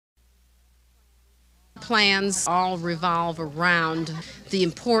Plans all revolve around the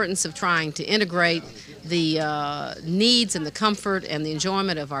importance of trying to integrate the needs and the comfort and the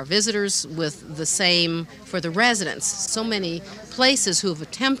enjoyment of our visitors with the same for the residents. So many places who have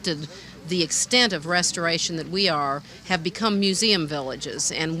attempted the extent of restoration that we are have become museum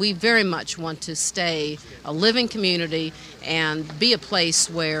villages, and we very much want to stay a living community and be a place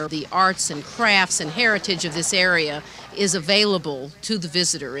where the arts and crafts and heritage of this area is available to the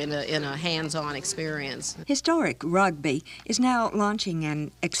visitor in a hands-on experience. Historic Rugby is now launching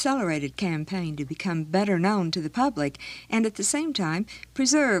an accelerated campaign to become better known to the public and at the same time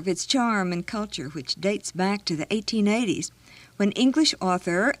preserve its charm and culture, which dates back to the 1880s. When English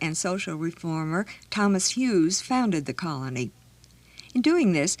author and social reformer Thomas Hughes founded the colony. In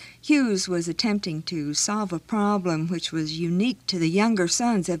doing this, Hughes was attempting to solve a problem which was unique to the younger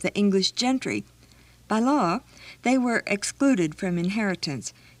sons of the English gentry. By law, they were excluded from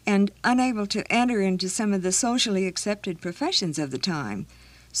inheritance and unable to enter into some of the socially accepted professions of the time.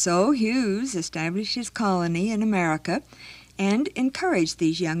 So Hughes established his colony in America and encouraged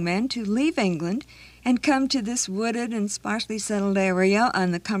these young men to leave England and come to this wooded and sparsely settled area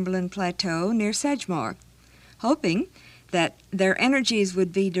on the Cumberland Plateau near Sedgemoor, hoping that their energies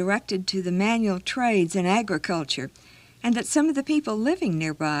would be directed to the manual trades and agriculture, and that some of the people living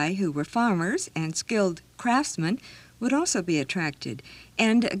nearby who were farmers and skilled craftsmen would also be attracted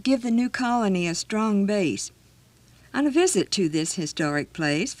and give the new colony a strong base. On a visit to this historic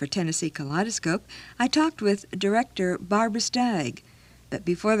place for Tennessee Kaleidoscope, I talked with director Barbara Stagg, but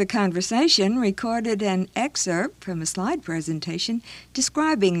before the conversation recorded an excerpt from a slide presentation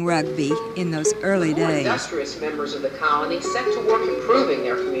describing Rugby in those early days. Industrious members of the colony set to work improving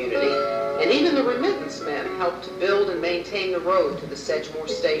their community, and even the remittance men helped to build and maintain the road to the Sedgemoor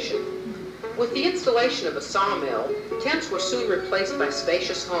station. With the installation of a sawmill, tents were soon replaced by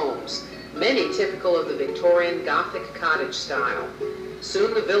spacious homes, many typical of the Victorian Gothic cottage style.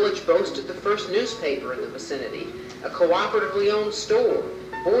 Soon the village boasted the first newspaper in the vicinity, a cooperatively owned store,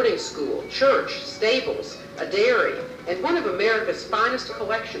 boarding school, church, stables, a dairy, and one of America's finest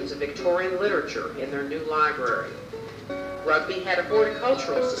collections of Victorian literature in their new library. Rugby had a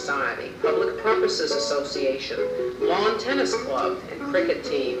horticultural society, public purposes association, lawn tennis club, and cricket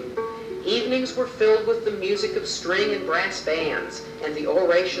team. Evenings were filled with the music of string and brass bands and the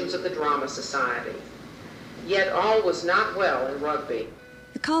orations of the drama society. Yet all was not well in Rugby.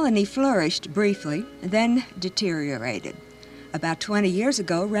 The colony flourished briefly, then deteriorated. About 20 years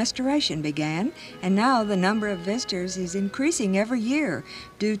ago, restoration began, and now the number of visitors is increasing every year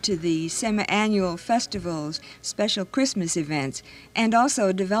due to the semi-annual festivals, special Christmas events, and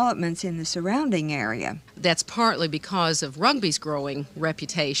also developments in the surrounding area. That's partly because of Rugby's growing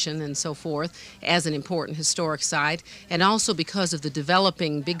reputation and so forth as an important historic site, and also because of the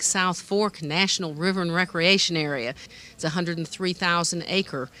developing Big South Fork National River and Recreation Area. It's a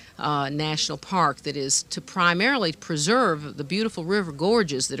 103,000-acre national park that is to primarily preserve the beautiful river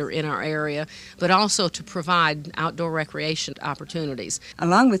gorges that are in our area, but also to provide outdoor recreation opportunities.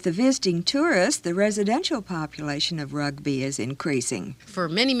 Along with the visiting tourists, the residential population of Rugby is increasing. For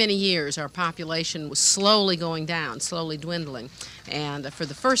many, many years, our population was slowly going down, slowly dwindling. And for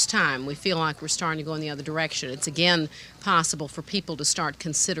the first time, we feel like we're starting to go in the other direction. It's again possible for people to start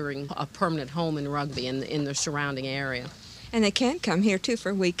considering a permanent home in Rugby in the surrounding area. And they can come here, too,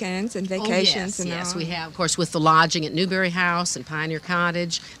 for weekends and vacations. Yes, we have. Of course, with the lodging at Newberry House and Pioneer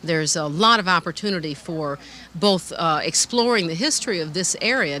Cottage, there's a lot of opportunity for both exploring the history of this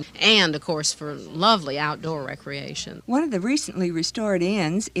area and, of course, for lovely outdoor recreation. One of the recently restored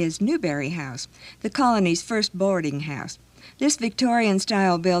inns is Newberry House, the colony's first boarding house. This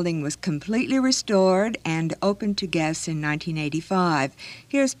Victorian-style building was completely restored and opened to guests in 1985.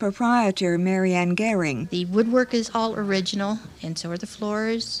 Here's proprietor Marianne Gehring. The woodwork is all original, and so are the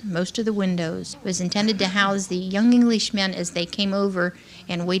floors, most of the windows. It was intended to house the young Englishmen as they came over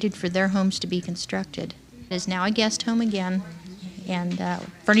and waited for their homes to be constructed. It is now a guest home again, and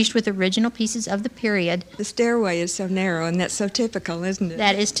furnished with original pieces of the period. The stairway is so narrow, and that's so typical, isn't it?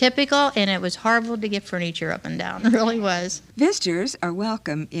 That is typical, and it was horrible to get furniture up and down. It really was. Visitors are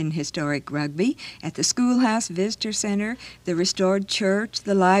welcome in historic Rugby at the Schoolhouse Visitor Center, the restored church,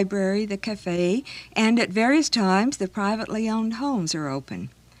 the library, the cafe, and at various times the privately owned homes are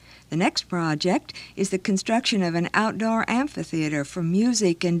open. The next project is the construction of an outdoor amphitheater for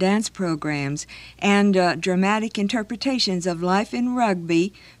music and dance programs and dramatic interpretations of life in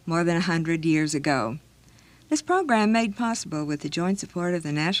Rugby more than 100 years ago. This program made possible with the joint support of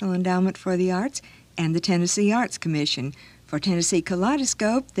the National Endowment for the Arts and the Tennessee Arts Commission. For Tennessee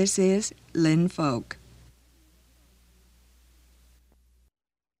Kaleidoscope, this is Lynn Folk.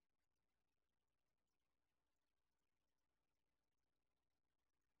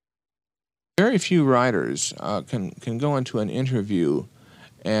 very few writers can go into an interview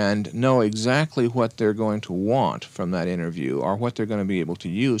and know exactly what they're going to want from that interview or what they're going to be able to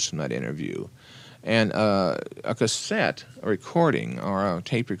use from that interview. And a cassette, a recording, or a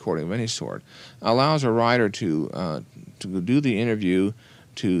tape recording of any sort allows a writer to do the interview,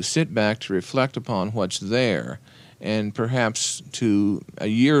 to sit back, to reflect upon what's there, and perhaps to, a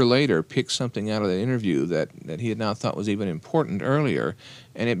year later, pick something out of the interview that he had not thought was even important earlier,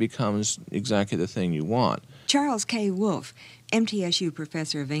 and it becomes exactly the thing you want. Charles K. Wolfe, MTSU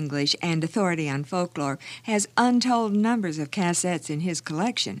professor of English and authority on folklore, has untold numbers of cassettes in his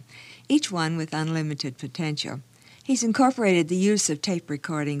collection, each one with unlimited potential. He's incorporated the use of tape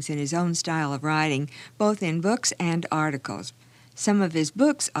recordings in his own style of writing, both in books and articles. Some of his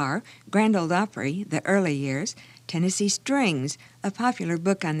books are Grand Ole Opry, The Early Years, Tennessee Strings, a popular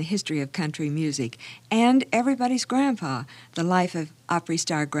book on the history of country music, and Everybody's Grandpa, The Life of Opry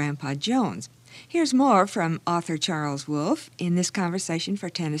star Grandpa Jones. Here's more from author Charles Wolfe in this conversation for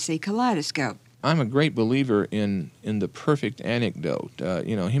Tennessee Kaleidoscope. I'm a great believer in the perfect anecdote.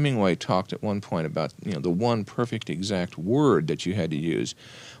 Hemingway talked at one point about the one perfect exact word that you had to use.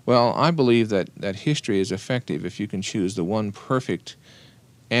 Well, I believe that history is effective if you can choose the one perfect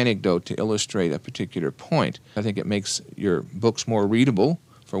anecdote to illustrate a particular point. I think it makes your books more readable,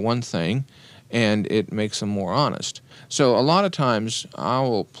 for one thing, and it makes them more honest. So a lot of times I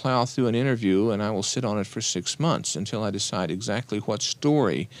will plow through an interview and I will sit on it for 6 months until I decide exactly what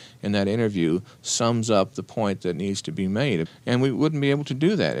story in that interview sums up the point that needs to be made. And we wouldn't be able to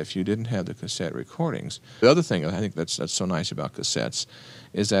do that if you didn't have the cassette recordings. The other thing I think that's so nice about cassettes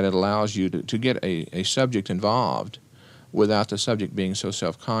is that it allows you to get a subject involved without the subject being so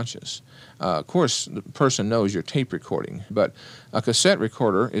self-conscious. Of course, the person knows you're tape recording, but a cassette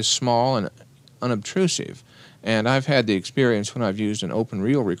recorder is small and unobtrusive. And I've had the experience when I've used an open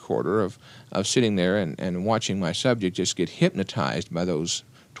reel recorder of sitting there and watching my subject just get hypnotized by those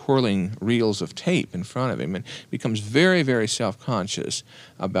twirling reels of tape in front of him and becomes very, very self-conscious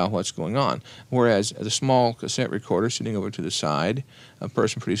about what's going on. Whereas the small cassette recorder sitting over to the side, a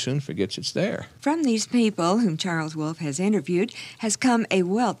person pretty soon forgets it's there. From these people whom Charles Wolfe has interviewed has come a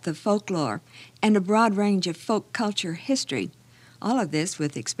wealth of folklore and a broad range of folk culture history. All of this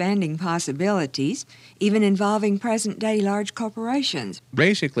with expanding possibilities, even involving present-day large corporations.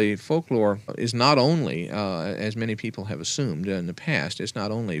 Basically, folklore is not only, as many people have assumed in the past, it's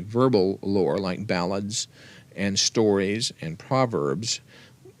not only verbal lore like ballads and stories and proverbs,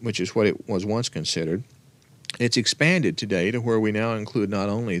 which is what it was once considered. It's expanded today to where we now include not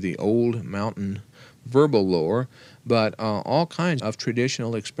only the old mountain verbal lore, but all kinds of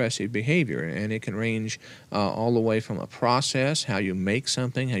traditional expressive behavior, and it can range all the way from a process, how you make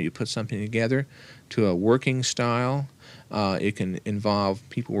something, how you put something together, to a working style. It can involve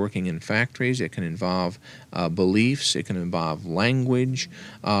people working in factories. It can involve beliefs. It can involve language.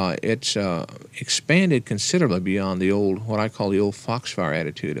 It's expanded considerably beyond the old, what I call the old foxfire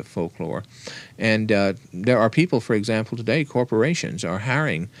attitude of folklore. And there are people, for example, today, corporations are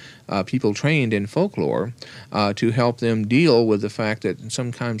hiring people trained in folklore to help them deal with the fact that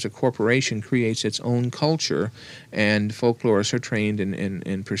sometimes a corporation creates its own culture, and folklorists are trained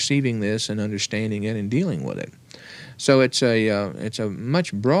in perceiving this and understanding it and dealing with it. So it's a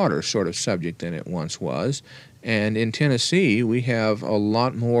much broader sort of subject than it once was. And in Tennessee, we have a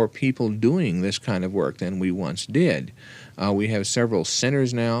lot more people doing this kind of work than we once did. We have several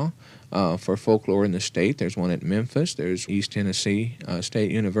centers now for folklore in the state. There's one at Memphis. There's East Tennessee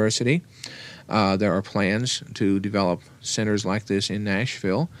State University. There are plans to develop centers like this in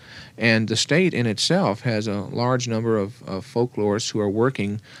Nashville. And the state in itself has a large number of folklorists who are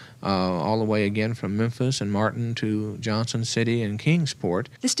working all the way again from Memphis and Martin to Johnson City and Kingsport.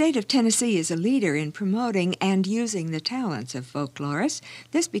 The state of Tennessee is a leader in promoting and using the talents of folklorists.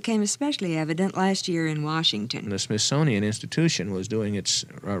 This became especially evident last year in Washington. The Smithsonian Institution was doing its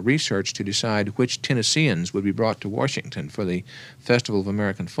research to decide which Tennesseans would be brought to Washington for the Festival of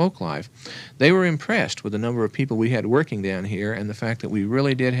American Folklife. They were impressed with the number of people we had working down here and the fact that we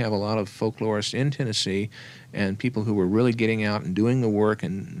really did have a lot of folklorists in Tennessee and people who were really getting out and doing the work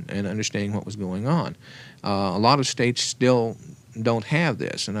and understanding what was going on. A lot of states still don't have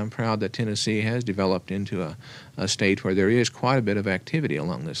this, and I'm proud that Tennessee has developed into a state where there is quite a bit of activity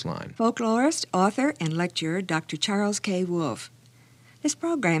along this line. Folklorist, author, and lecturer Dr. Charles K. Wolfe. This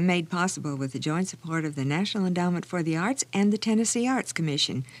program made possible with the joint support of the National Endowment for the Arts and the Tennessee Arts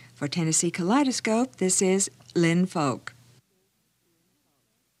Commission. For Tennessee Kaleidoscope, this is Lynn Folk.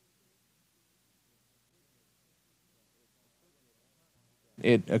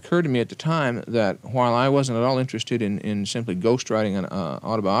 It occurred to me at the time that while I wasn't at all interested in simply ghostwriting an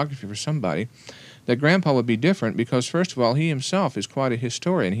autobiography for somebody, that Grandpa would be different because, first of all, he himself is quite a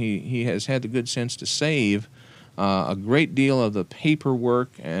historian. He has had the good sense to save a great deal of the paperwork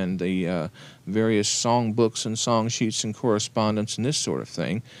and the various song books and song sheets and correspondence and this sort of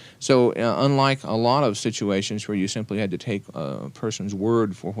thing. So unlike a lot of situations where you simply had to take a person's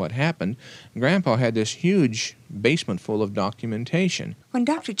word for what happened, Grandpa had this huge basement full of documentation. When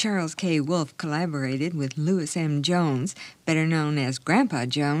Dr. Charles K. Wolfe collaborated with Louis M. Jones, better known as Grandpa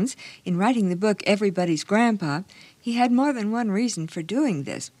Jones, in writing the book Everybody's Grandpa, he had more than one reason for doing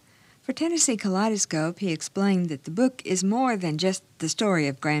this. For Tennessee Kaleidoscope, he explained that the book is more than just the story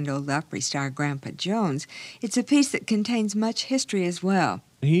of Grand Ole Opry star Grandpa Jones. It's a piece that contains much history as well.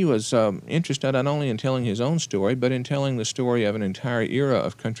 He was interested not only in telling his own story, but in telling the story of an entire era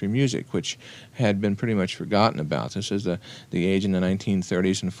of country music, which had been pretty much forgotten about. This is the age in the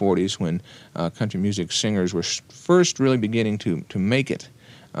 1930s and 40s when country music singers were first really beginning to make it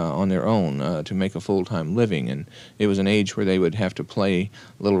on their own, to make a full-time living. And it was an age where they would have to play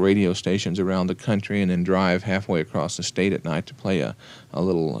little radio stations around the country and then drive halfway across the state at night to play a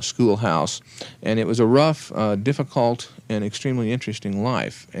little schoolhouse. And it was a rough, difficult, and extremely interesting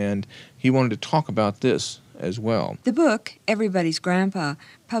life. And he wanted to talk about this as well. The book, Everybody's Grandpa,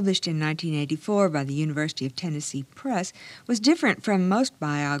 published in 1984 by the University of Tennessee Press, was different from most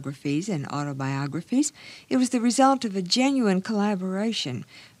biographies and autobiographies. It was the result of a genuine collaboration,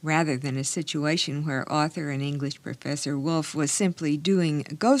 rather than a situation where author and English professor Wolfe was simply doing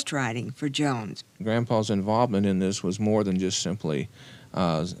ghostwriting for Jones. Grandpa's involvement in this was more than just simply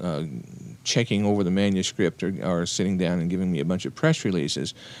checking over the manuscript or sitting down and giving me a bunch of press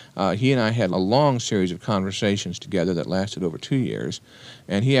releases. He and I had a long series of conversations together that lasted over 2 years,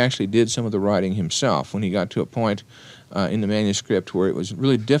 and he actually did some of the writing himself when he got to a point in the manuscript where it was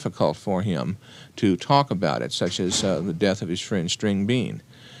really difficult for him to talk about it, such as the death of his friend String Bean.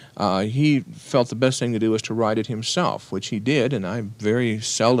 He felt the best thing to do was to write it himself, which he did, and I very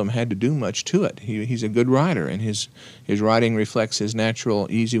seldom had to do much to it. He's a good writer, and his writing reflects his natural,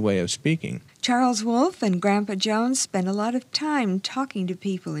 easy way of speaking. Charles Wolfe and Grandpa Jones spent a lot of time talking to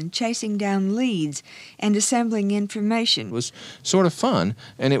people and chasing down leads and assembling information. It was sort of fun,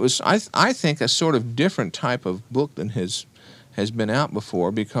 and it was, I think, a sort of different type of book than has been out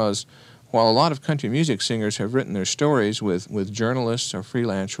before, because while a lot of country music singers have written their stories with journalists or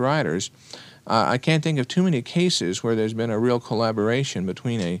freelance writers, I can't think of too many cases where there's been a real collaboration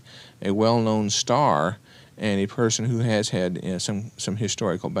between a well-known star and a person who has had some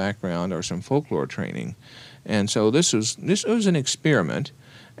historical background or some folklore training. And so this was an experiment,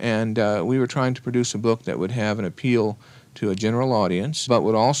 and we were trying to produce a book that would have an appeal to a general audience, but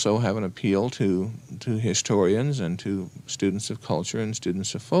would also have an appeal to historians and to students of culture and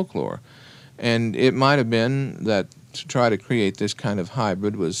students of folklore. And it might have been that to try to create this kind of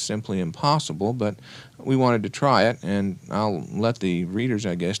hybrid was simply impossible, but we wanted to try it, and I'll let the readers,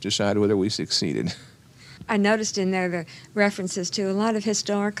 I guess, decide whether we succeeded. I noticed in there the references to a lot of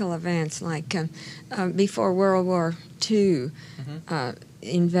historical events, like before World War II,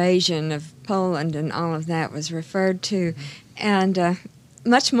 invasion of Poland and all of that was referred to, and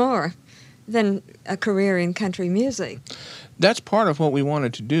much more than a career in country music. That's part of what we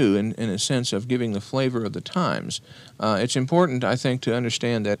wanted to do in a sense of giving the flavor of the times. It's important, I think, to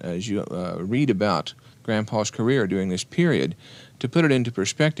understand that as you read about Grandpa's career during this period, to put it into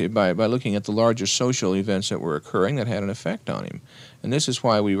perspective by looking at the larger social events that were occurring that had an effect on him. And this is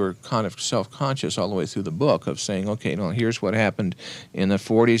why we were kind of self-conscious all the way through the book of saying, okay, no, here's what happened in the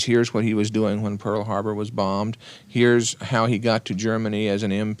 40s, here's what he was doing when Pearl Harbor was bombed, here's how he got to Germany as an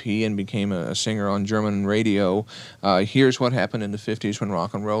MP and became a singer on German radio, here's what happened in the 50s when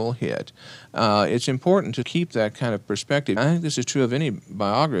rock and roll hit. It's important to keep that kind of perspective. I think this is true of any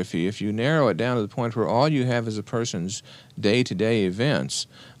biography. If you narrow it down to the point where all you have is a person's day-to-day events,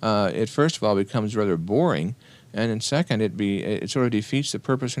 it first of all becomes rather boring, and then second, it sort of defeats the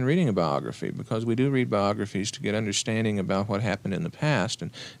purpose in reading a biography, because we do read biographies to get understanding about what happened in the past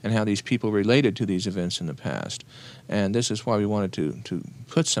and how these people related to these events in the past. And this is why we wanted to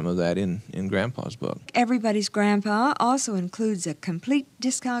put some of that in Grandpa's book. Everybody's Grandpa also includes a complete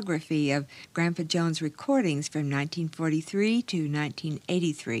discography of Grandpa Jones' recordings from 1943 to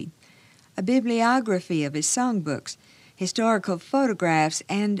 1983, a bibliography of his songbooks, historical photographs,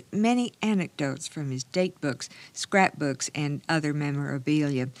 and many anecdotes from his date books, scrapbooks, and other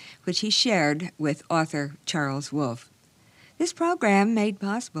memorabilia, which he shared with author Charles Wolfe. This program made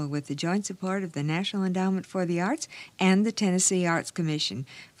possible with the joint support of the National Endowment for the Arts and the Tennessee Arts Commission.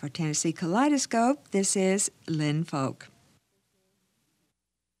 For Tennessee Kaleidoscope, this is Lynn Folk.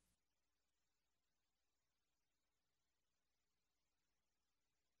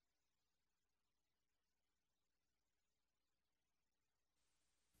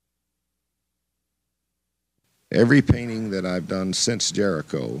 Every painting that I've done since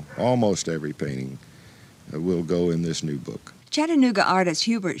Jericho, almost every painting, will go in this new book. Chattanooga artist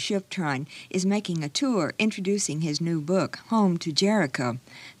Hubert Shuptrine is making a tour introducing his new book, Home to Jericho.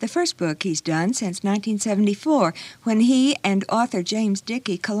 The first book he's done since 1974, when he and author James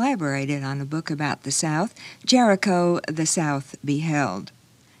Dickey collaborated on a book about the South, Jericho, the South Beheld.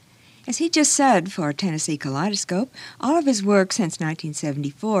 As he just said for Tennessee Kaleidoscope, all of his work since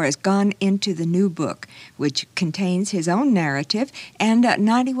 1974 has gone into the new book, which contains his own narrative and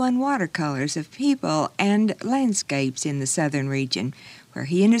 91 watercolors of people and landscapes in the southern region, where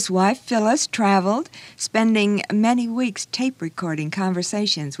he and his wife Phyllis traveled, spending many weeks tape recording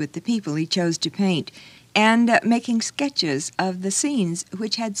conversations with the people he chose to paint, and making sketches of the scenes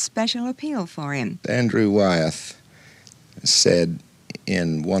which had special appeal for him. Andrew Wyeth said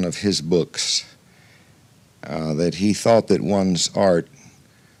in one of his books that he thought that one's art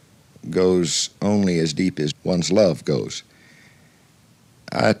goes only as deep as one's love goes.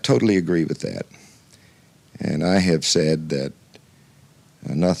 I totally agree with that. And I have said that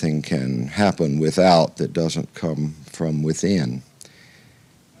nothing can happen without that doesn't come from within.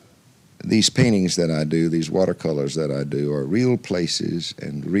 These paintings that I do, these watercolors that I do, are real places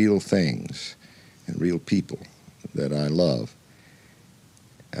and real things and real people that I love.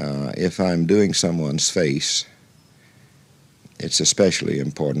 If I'm doing someone's face, it's especially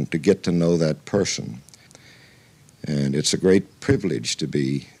important to get to know that person. And it's a great privilege to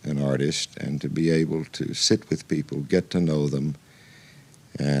be an artist and to be able to sit with people, get to know them,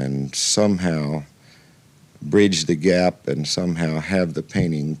 and somehow bridge the gap and somehow have the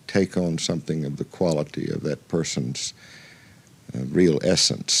painting take on something of the quality of that person's real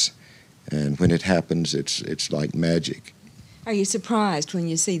essence. And when it happens, it's like magic. Are you surprised when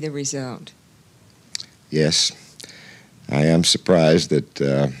you see the result? Yes, I am surprised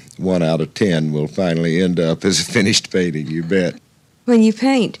that 1 out of 10 will finally end up as a finished painting, you bet. When you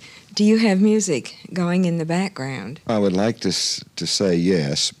paint, do you have music going in the background? I would like to say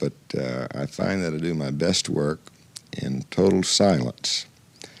yes, but I find that I do my best work in total silence.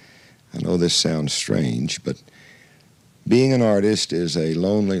 I know this sounds strange, but being an artist is a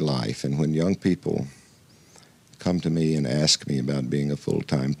lonely life, and when young people come to me and ask me about being a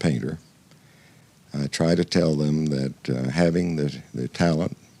full-time painter, I try to tell them that having the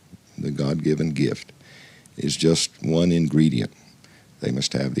talent, the God-given gift, is just one ingredient. They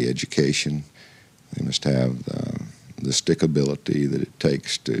must have the education, they must have the stickability that it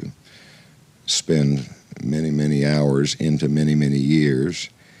takes to spend many, many hours into many, many years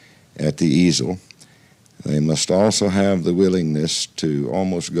at the easel. They must also have the willingness to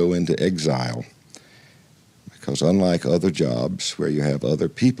almost go into exile, because unlike other jobs where you have other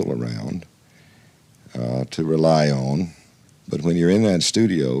people around to rely on, but when you're in that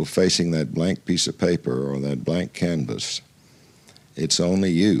studio facing that blank piece of paper or that blank canvas, it's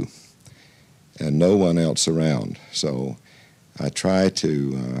only you and no one else around. So I try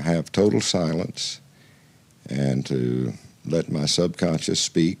to have total silence and to let my subconscious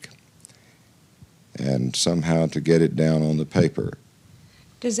speak and somehow to get it down on the paper.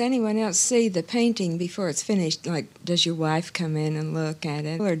 Does anyone else see the painting before it's finished? Like, does your wife come in and look at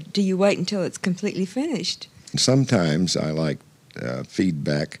it? Or do you wait until it's completely finished? Sometimes I like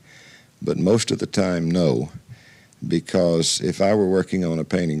feedback, but most of the time, no. Because if I were working on a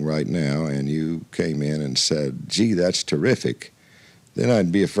painting right now and you came in and said, gee, that's terrific, then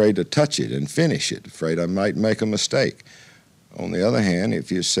I'd be afraid to touch it and finish it, afraid I might make a mistake. On the other hand,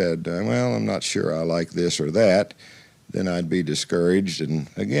 if you said, well, I'm not sure I like this or that, then I'd be discouraged and,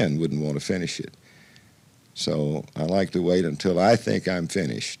 again, wouldn't want to finish it. So I like to wait until I think I'm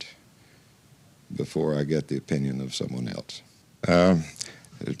finished before I get the opinion of someone else.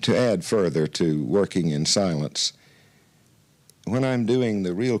 To add further to working in silence, when I'm doing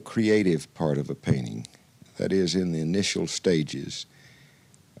the real creative part of a painting, that is, in the initial stages,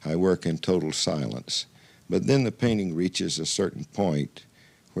 I work in total silence. But then the painting reaches a certain point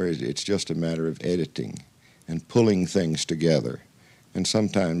where it's just a matter of editing and pulling things together. And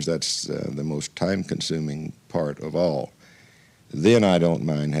sometimes that's the most time-consuming part of all. Then I don't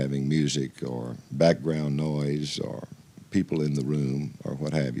mind having music or background noise or people in the room or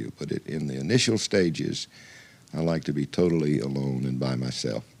what have you. But in the initial stages, I like to be totally alone and by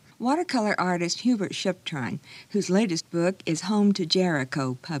myself. Watercolor artist Hubert Shuptrine, whose latest book is Home to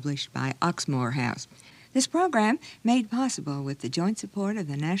Jericho, published by Oxmoor House. This program made possible with the joint support of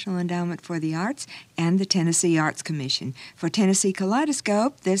the National Endowment for the Arts and the Tennessee Arts Commission. For Tennessee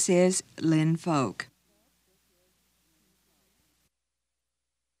Kaleidoscope, this is Lynn Folk.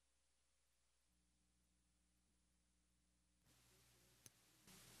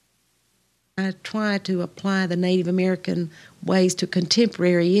 I try to apply the Native American ways to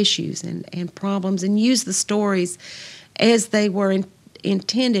contemporary issues and problems, and use the stories as they were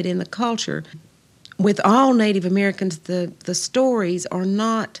intended in the culture. With all Native Americans, the stories are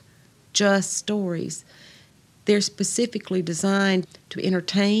not just stories. They're specifically designed to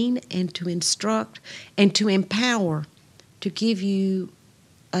entertain and to instruct and to empower, to give you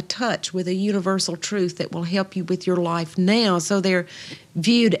a touch with a universal truth that will help you with your life now. So they're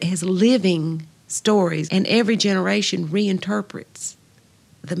viewed as living stories, and every generation reinterprets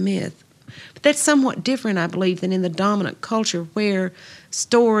the myth. But that's somewhat different, I believe, than in the dominant culture, where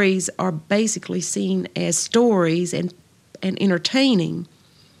stories are basically seen as stories and entertaining,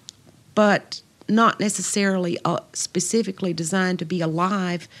 but not necessarily specifically designed to be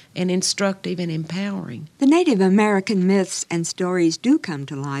alive and instructive and empowering. The Native American myths and stories do come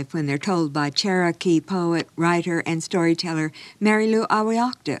to life when they're told by Cherokee poet, writer, and storyteller Marilou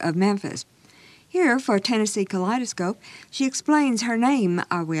Awiakta of Memphis. Here, for Tennessee Kaleidoscope, she explains her name,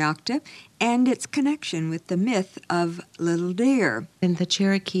 Awiakta, and its connection with the myth of Little Deer. In the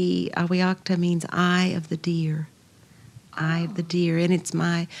Cherokee, Awiakta means eye of the deer. Eye of the deer, and it's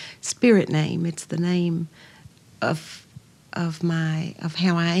my spirit name. It's the name of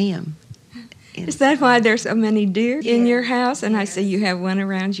how I am. Is that why there's so many deer in your house? And I see you have one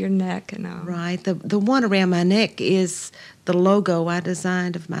around your neck and all. Right. The one around my neck is the logo I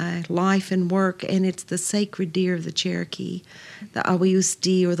designed of my life and work, and it's the sacred deer of the Cherokee, the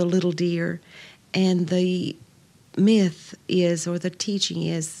Awiakta, or the little deer. And the myth is, or the teaching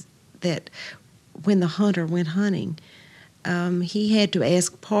is, that when the hunter went hunting, he had to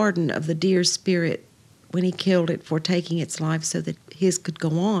ask pardon of the deer's spirit when he killed it for taking its life so that his could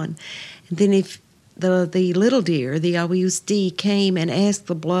go on. And then if the little deer, the Awiakta, came and asked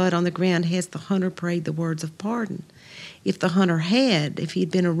the blood on the ground, has the hunter prayed the words of pardon? If the hunter had, if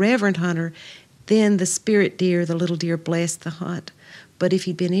he'd been a reverent hunter, then the spirit deer, the little deer, blessed the hunt. But if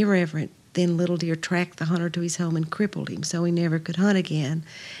he'd been irreverent, then little deer tracked the hunter to his home and crippled him, so he never could hunt again.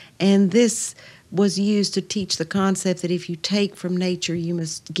 And this was used to teach the concept that if you take from nature, you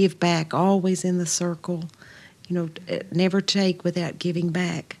must give back, always in the circle. Never take without giving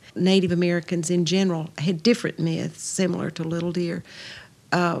back. Native Americans in general had different myths similar to Little Deer,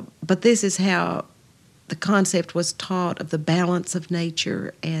 but this is how the concept was taught of the balance of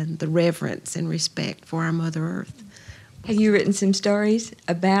nature and the reverence and respect for our Mother Earth. Have you written some stories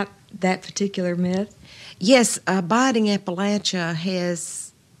about that particular myth? Yes, Abiding Appalachia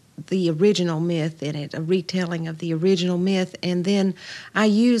has the original myth in it, a retelling of the original myth, and then I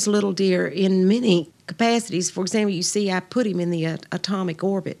use Little Deer in many capacities. For example, you see I put him in the atomic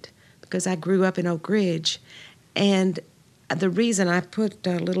orbit because I grew up in Oak Ridge, and the reason I put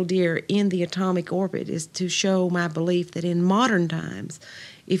Little Deer in the atomic orbit is to show my belief that in modern times,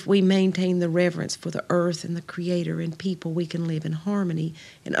 if we maintain the reverence for the earth and the Creator and people, we can live in harmony,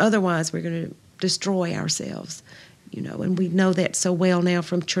 and otherwise we're going to destroy ourselves. And we know that so well now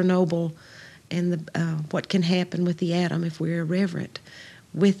from Chernobyl and what can happen with the atom if we're irreverent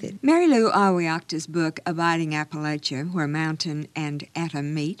with it. Marilou Awiakta's book, Abiding Appalachia, Where Mountain and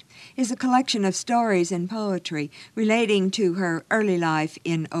Atom Meet, is a collection of stories and poetry relating to her early life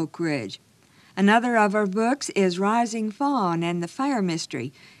in Oak Ridge. Another of her books is Rising Fawn and the Fire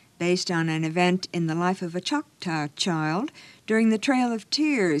Mystery, based on an event in the life of a Choctaw child during the Trail of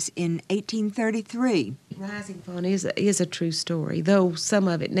Tears in 1833. Rising Fawn is a true story, though some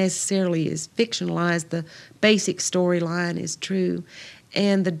of it necessarily is fictionalized. The basic storyline is true,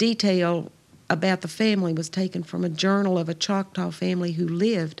 and the detail about the family was taken from a journal of a Choctaw family who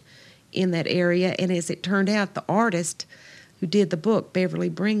lived in that area, and as it turned out, the artist who did the book, Beverly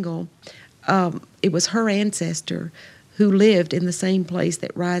Bringle, it was her ancestor who lived in the same place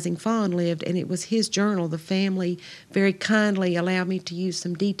that Rising Fawn lived, and it was his journal. The family very kindly allowed me to use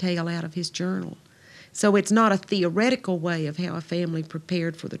some detail out of his journal. So it's not a theoretical way of how a family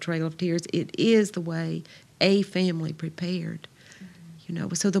prepared for the Trail of Tears. It is the way a family prepared.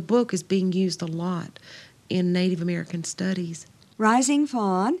 So the book is being used a lot in Native American studies. Rising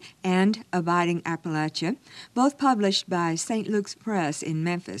Fawn and Abiding Appalachia, both published by St. Luke's Press in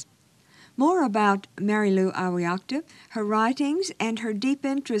Memphis. More about Marilou Awiakta, her writings, and her deep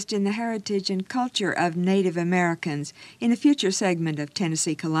interest in the heritage and culture of Native Americans in a future segment of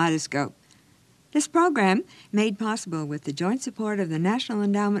Tennessee Kaleidoscope. This program made possible with the joint support of the National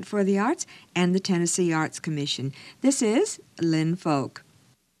Endowment for the Arts and the Tennessee Arts Commission. This is Lynn Folk.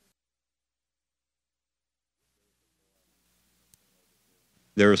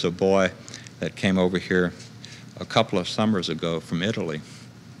 There was a boy that came over here a couple of summers ago from Italy.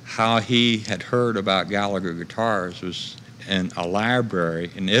 How he had heard about Gallagher guitars was in a library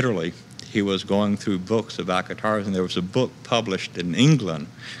in Italy. he was going through books about guitars, and there was a book published in England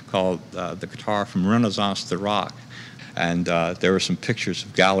called The Guitar from Renaissance to Rock. And there were some pictures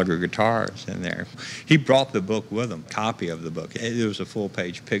of Gallagher guitars in there. He brought the book with him, a copy of the book. It was a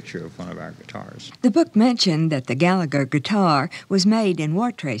full-page picture of one of our guitars. The book mentioned that the Gallagher guitar was made in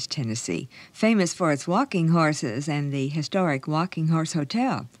Wartrace, Tennessee, famous for its walking horses and the historic Walking Horse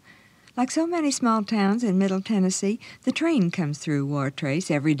Hotel. Like so many small towns in Middle Tennessee, the train comes through Wartrace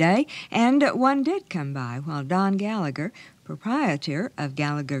every day, and one did come by while Don Gallagher, proprietor of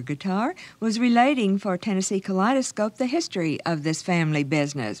Gallagher Guitar, was relating for Tennessee Kaleidoscope the history of this family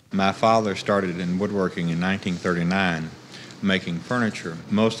business. My father started in woodworking in 1939, making furniture.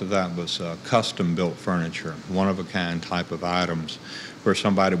 Most of that was custom-built furniture, one-of-a-kind type of items, where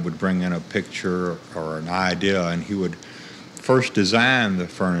somebody would bring in a picture or an idea, and he would first design the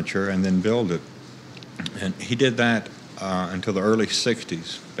furniture and then build it. And he did that until the early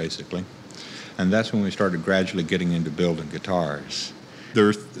 60s, basically. And that's when we started gradually getting into building guitars. There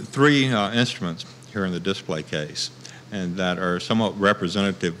are three instruments here in the display case, and that are somewhat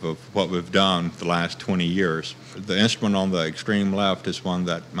representative of what we've done the last 20 years. The instrument on the extreme left is one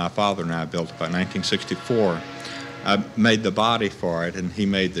that my father and I built by 1964. I made the body for it, and he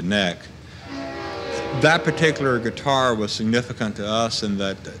made the neck. That particular guitar was significant to us in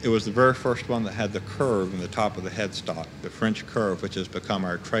that it was the very first one that had the curve in the top of the headstock, the French curve, which has become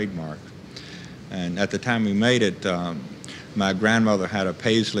our trademark. And at the time we made it, my grandmother had a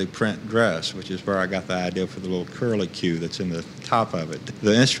paisley print dress, which is where I got the idea for the little curlicue that's in the top of it.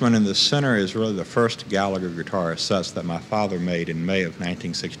 The instrument in the center is really the first Gallagher guitar as such that my father made in May of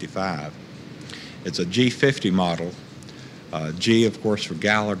 1965. It's a G50 model. G, of course, for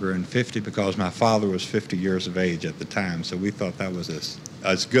Gallagher, and 50 because my father was 50 years of age at the time, so we thought that was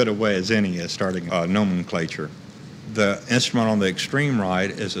as good a way as any as starting a nomenclature. The instrument on the extreme right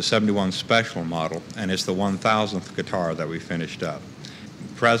is a 71 Special model, and it's the 1,000th guitar that we finished up.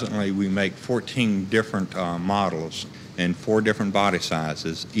 Presently, we make 14 different models in 4 different body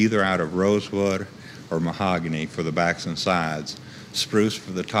sizes, either out of rosewood or mahogany for the backs and sides, spruce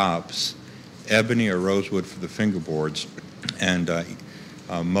for the tops, ebony or rosewood for the fingerboards, and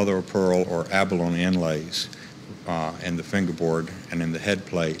mother of pearl or abalone inlays in the fingerboard and in the head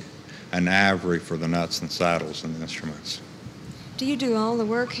plate, and ivory for the nuts and saddles and the instruments. Do you do all the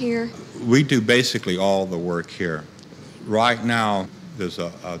work here? We do basically all the work here. Right now, there's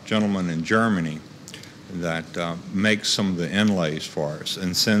a gentleman in Germany that makes some of the inlays for us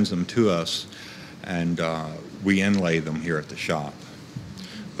and sends them to us, and we inlay them here at the shop.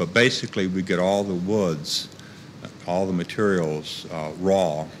 But basically, we get all the woods, all the materials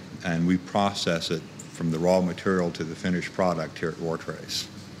raw, and we process it from the raw material to the finished product here at Wartrace.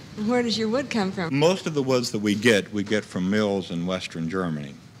 Where does your wood come from? Most of the woods that we get from mills in western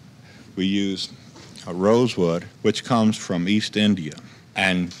Germany. We use rosewood, which comes from East India,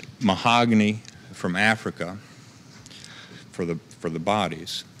 and mahogany from Africa for the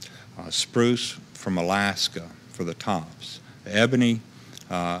bodies, spruce from Alaska for the tops. Ebony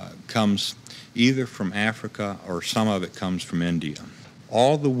comes either from Africa or some of it comes from India.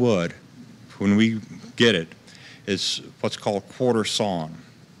 All the wood, when we get it, is what's called quarter sawn.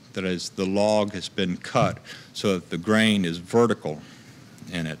 That is, the log has been cut so that the grain is vertical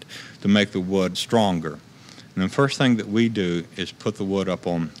in it to make the wood stronger. And the first thing that we do is put the wood up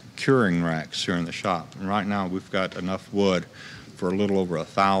on curing racks here in the shop. And right now we've got enough wood for a little over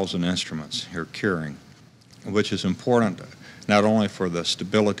 1,000 instruments here curing, which is important not only for the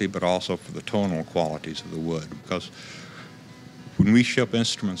stability but also for the tonal qualities of the wood. Because when we ship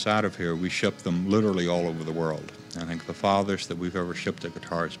instruments out of here, we ship them literally all over the world. I think the farthest that we've ever shipped a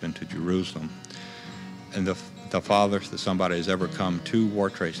guitar has been to Jerusalem. And the farthest that somebody has ever come to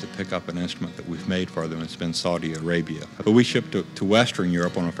Wartrace to pick up an instrument that we've made for them has been Saudi Arabia. But we ship to Western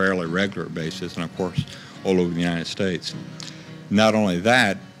Europe on a fairly regular basis, and of course all over the United States. Not only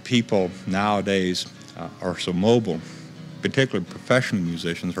that, people nowadays are so mobile, particularly professional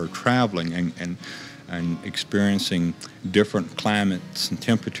musicians are traveling and experiencing different climates and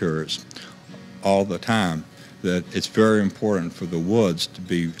temperatures all the time, that it's very important for the woods to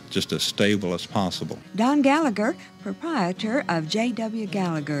be just as stable as possible. Don Gallagher, proprietor of J.W.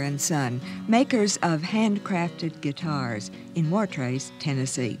 Gallagher & Son, makers of handcrafted guitars in Wartrace,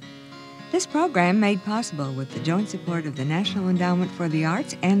 Tennessee. This program made possible with the joint support of the National Endowment for the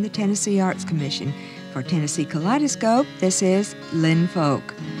Arts and the Tennessee Arts Commission. For Tennessee Kaleidoscope, this is Lynn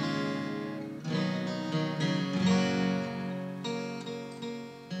Folk.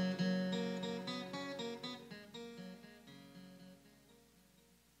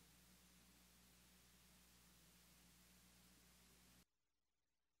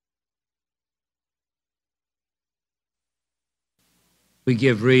 We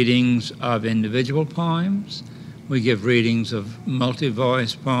give readings of individual poems. We give readings of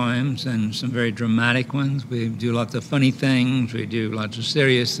multi-voice poems and some very dramatic ones. We do lots of funny things. We do lots of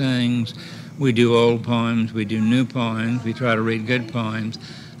serious things. We do old poems. We do new poems. We try to read good poems.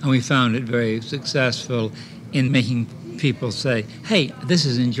 And we found it very successful in making people say, hey, this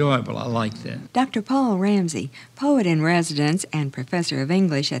is enjoyable, I like this. Dr. Paul Ramsey, poet in residence and professor of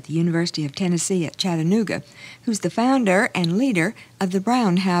English at the University of Tennessee at Chattanooga, who's the founder and leader of the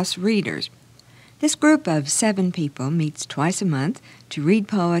Brown House Readers. This group of 7 people meets twice a month to read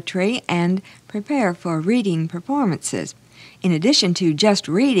poetry and prepare for reading performances. In addition to just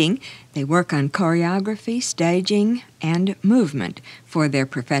reading, they work on choreography, staging, and movement for their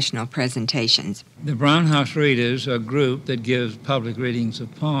professional presentations. The Brown House Readers are a group that gives public readings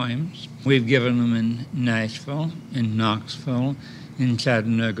of poems. We've given them in Nashville, in Knoxville, in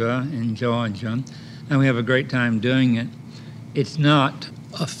Chattanooga, in Georgia, and we have a great time doing it. It's not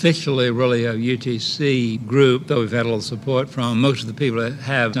officially really a UTC group, though we've had a little support from most of the people that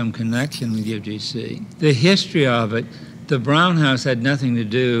have some connection with UTC. The history of it, the Brown House had nothing to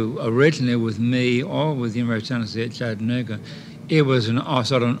do originally with me or with the University of Tennessee at Chattanooga. It was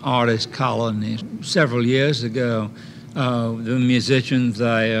sort of an artist colony. Several years ago, there were musicians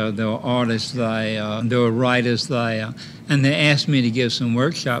there, there were artists there, there were writers there, and they asked me to give some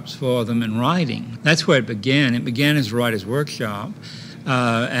workshops for them in writing. That's where it began. It began as a writer's workshop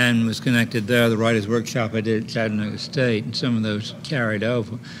and was connected there. The writer's workshop I did at Chattanooga State, and some of those carried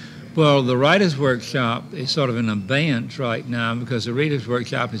over. Well, the Writers' Workshop is sort of in abeyance right now because the Readers'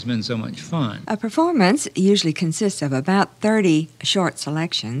 Workshop has been so much fun. A performance usually consists of about 30 short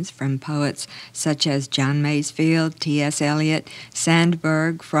selections from poets such as John Masefield, T.S. Eliot,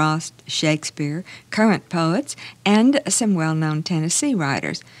 Sandburg, Frost, Shakespeare, current poets, and some well-known Tennessee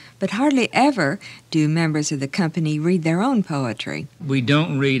writers. But hardly ever do members of the company read their own poetry. We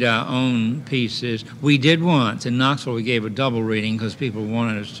don't read our own pieces. We did once. In Knoxville, we gave a double reading because people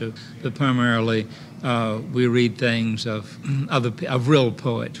wanted us to. But primarily, we read things of real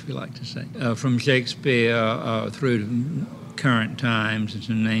poets, we like to say, from Shakespeare through to current times and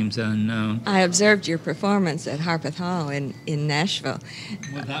some names unknown. I observed your performance at Harpeth Hall in Nashville.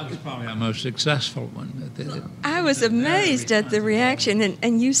 Well, that was probably our most successful one. I was amazed at the reaction,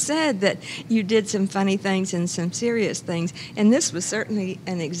 and you said that you did some funny things and some serious things, and this was certainly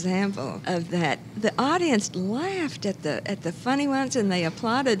an example of that. The audience laughed at the funny ones, and they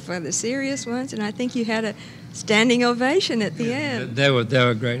applauded for the serious ones, and I think you had a standing ovation at the end. They were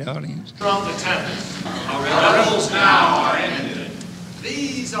a great audience. From the 10th, our revels now are ended.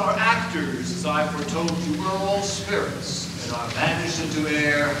 These are actors, as I foretold you, were all spirits, and are vanished into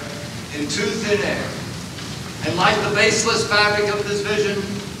air, into thin air. And like the baseless fabric of this vision,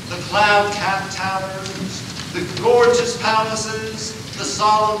 the cloud-capped towers, the gorgeous palaces, the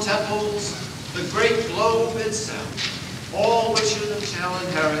solemn temples, the great globe itself, all which in shall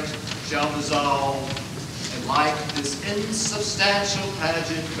inherit, shall dissolve, and like this insubstantial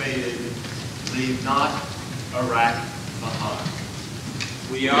pageant faded, leave not a rack behind.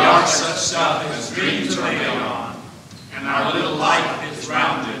 We are such stuff as dreams are made on, and our little life is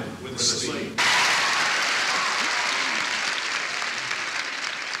rounded with sleep.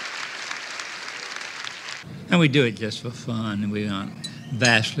 And we do it just for fun, and we aren't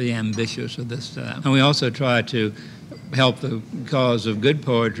vastly ambitious of this stuff. And we also try to help the cause of good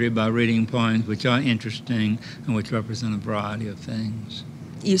poetry by reading poems which are interesting and which represent a variety of things.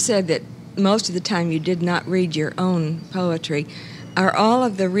 You said that most of the time you did not read your own poetry. Are all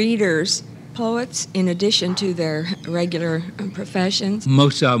of the readers poets in addition to their regular professions?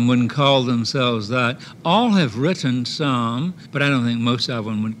 Most of them wouldn't call themselves that. All have written some, but I don't think most of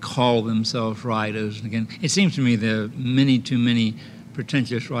them would call themselves writers. Again, it seems to me there are too many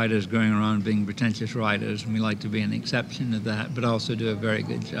pretentious writers going around being pretentious writers, and we like to be an exception to that, but also do a very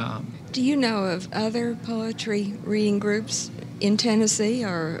good job. Do you know of other poetry reading groups in Tennessee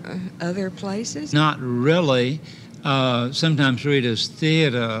or other places? Not really. Sometimes Readers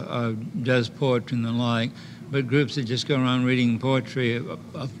Theater does poetry and the like, but groups that just go around reading poetry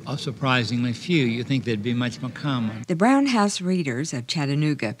are surprisingly few. You think they'd be much more common. The Brown House Readers of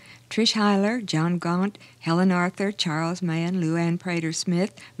Chattanooga, Trish Heiler, John Gaunt, Helen Arthur, Charles Mann, Lou Ann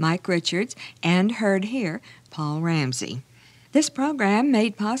Prater-Smith, Mike Richards, and heard here, Paul Ramsey. This program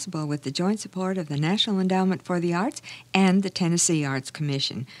made possible with the joint support of the National Endowment for the Arts and the Tennessee Arts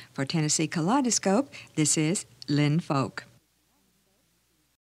Commission. For Tennessee Kaleidoscope, this is Lynn Folk.